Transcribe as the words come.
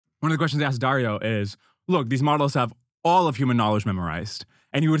one of the questions I asked Dario is, look, these models have all of human knowledge memorized.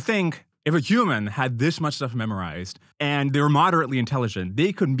 And you would think if a human had this much stuff memorized and they were moderately intelligent,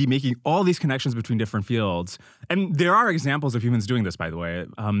 they could be making all these connections between different fields. And there are examples of humans doing this, by the way.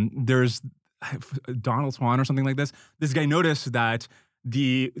 There's Donald Swan or something like this. This guy noticed that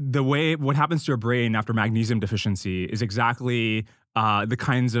the way what happens to your brain after magnesium deficiency is exactly the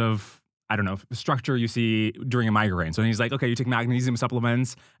kinds of, I don't know, structure you see during a migraine. So he's like, okay, you take magnesium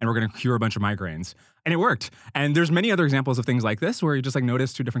supplements and we're going to cure a bunch of migraines. And it worked. And there's many other examples of things like this where you just like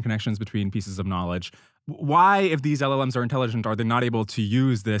notice two different connections between pieces of knowledge. Why, if these LLMs are intelligent, are they not able to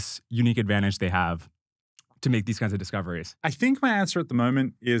use this unique advantage they have to make these kinds of discoveries? I think my answer at the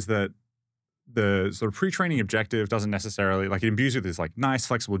moment is that the sort of pre-training objective doesn't necessarily, like, it imbues you with this like nice,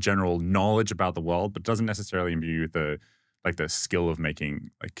 flexible, general knowledge about the world, but doesn't necessarily imbue you with the skill of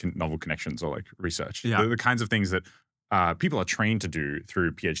making like novel connections or like research. Yeah. The kinds of things that people are trained to do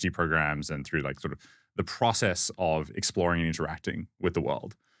through PhD programs and through like sort of the process of exploring and interacting with the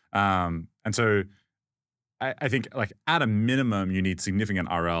world. And so I think like at a minimum, you need significant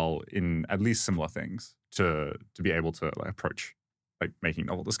RL in at least similar things to be able to like approach like making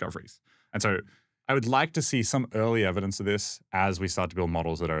novel discoveries. And so I would like to see some early evidence of this as we start to build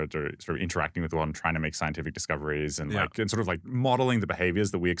models that are sort of interacting with the world and trying to make scientific discoveries and like and sort of like modeling the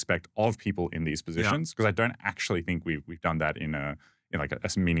behaviors that we expect of people in these positions. Because I don't actually think we've done that in like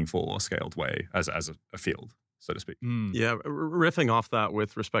a meaningful or scaled way as a field, so to speak. Yeah, riffing off that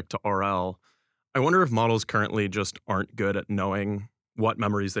with respect to RL, I wonder if models currently just aren't good at knowing what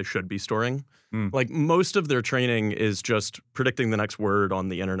memories they should be storing. Like most of their training is just predicting the next word on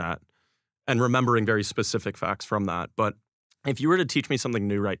the internet and remembering very specific facts from that. But if you were to teach me something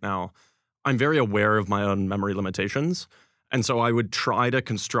new right now, I'm very aware of my own memory limitations. And so I would try to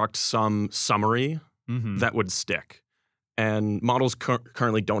construct some summary that would stick. And models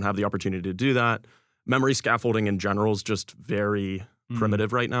currently don't have the opportunity to do that. Memory scaffolding in general is just very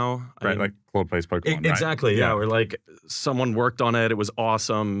primitive right now. Right, like Claude plays Pokemon, exactly, right? yeah. Where like someone worked on it, it was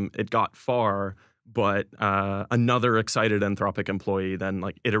awesome, it got far, but another excited Anthropic employee then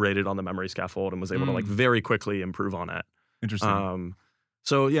like iterated on the memory scaffold and was able to like very quickly improve on it. Interesting.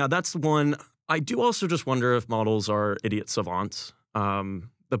 So yeah, that's one. I do also just wonder if models are idiot savants.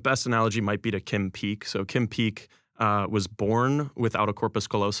 The best analogy might be to Kim Peek. So Kim Peek was born without a corpus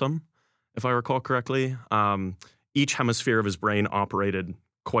callosum, if I recall correctly. Each hemisphere of his brain operated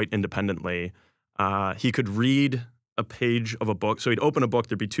quite independently. He could read a page of a book. So he'd open a book,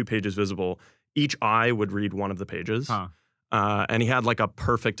 there'd be 2 pages visible. Each eye would read one of the pages. And he had like a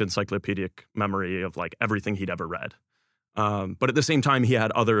perfect encyclopedic memory of like everything he'd ever read. But at the same time, he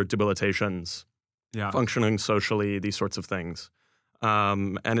had other debilitations, functioning socially, these sorts of things.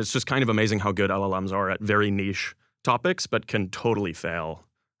 And it's just kind of amazing how good LLMs are at very niche topics, but can totally fail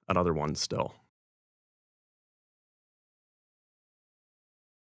at other ones still.